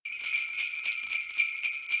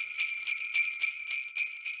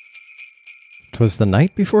'Twas the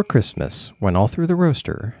night before Christmas, when all through the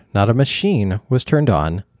roaster, not a machine was turned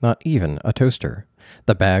on, not even a toaster.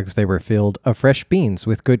 The bags they were filled of fresh beans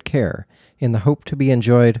with good care, in the hope to be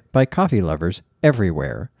enjoyed by coffee lovers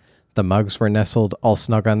everywhere. The mugs were nestled all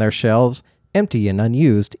snug on their shelves, empty and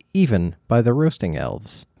unused even by the roasting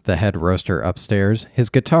elves. The head roaster upstairs, his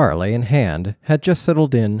guitar lay in hand, had just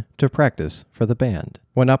settled in to practice for the band.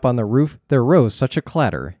 When up on the roof there rose such a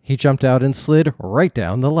clatter, he jumped out and slid right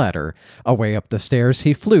down the ladder. Away up the stairs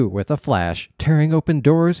he flew with a flash, tearing open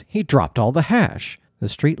doors he dropped all the hash. The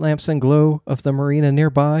street lamps and glow of the marina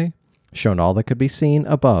nearby shone all that could be seen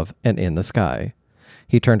above and in the sky.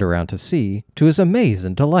 He turned around to see, to his amaze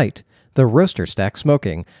and delight, the roaster stack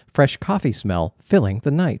smoking, fresh coffee smell filling the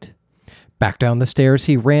night. Back down the stairs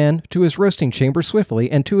he ran to his roasting chamber swiftly,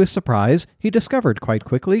 and to his surprise he discovered quite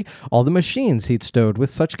quickly all the machines he'd stowed with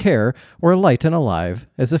such care were alight and alive,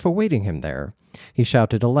 as if awaiting him there. He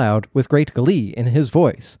shouted aloud with great glee in his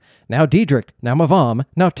voice, "Now Diedrich, now Mavam,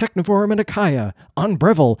 now Technivorum and Achaia, on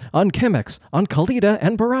Breville, on Chemex, on Kalida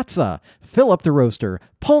and Baratza, fill up the roaster,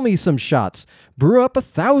 pull me some shots, brew up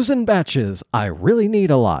 1,000 batches, I really need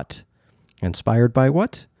a lot." Inspired by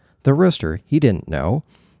what? The roaster he didn't know,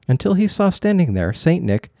 until he saw standing there St.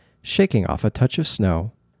 Nick, shaking off a touch of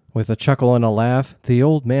snow. With a chuckle and a laugh, the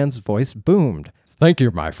old man's voice boomed. "Thank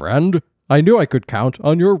you, my friend. I knew I could count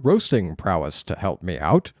on your roasting prowess to help me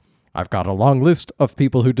out. I've got a long list of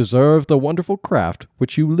people who deserve the wonderful craft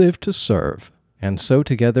which you live to serve." And so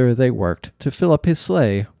together they worked to fill up his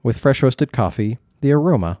sleigh with fresh roasted coffee. The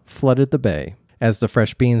aroma flooded the bay. As the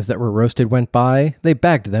fresh beans that were roasted went by, they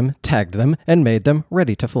bagged them, tagged them, and made them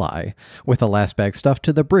ready to fly. With the last bag stuffed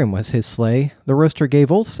to the brim was his sleigh, the roaster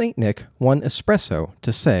gave old St. Nick one espresso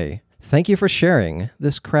to say, "Thank you for sharing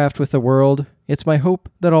this craft with the world. It's my hope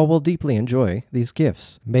that all will deeply enjoy these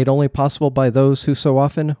gifts, made only possible by those who so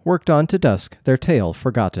often worked on to dusk, their tale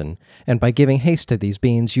forgotten. And by giving haste to these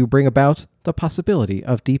beans, you bring about the possibility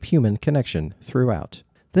of deep human connection throughout."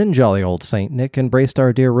 Then jolly old St. Nick embraced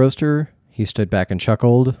our dear roaster. He stood back and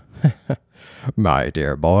chuckled. "My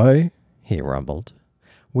dear boy," he rumbled,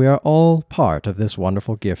 "we are all part of this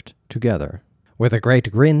wonderful gift together." With a great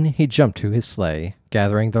grin, he jumped to his sleigh.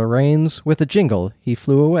 Gathering the reins, with a jingle, he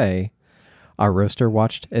flew away. Our roaster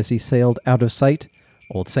watched as he sailed out of sight,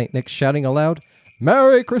 old St. Nick shouting aloud,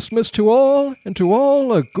 "Merry Christmas to all, and to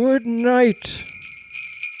all a good night."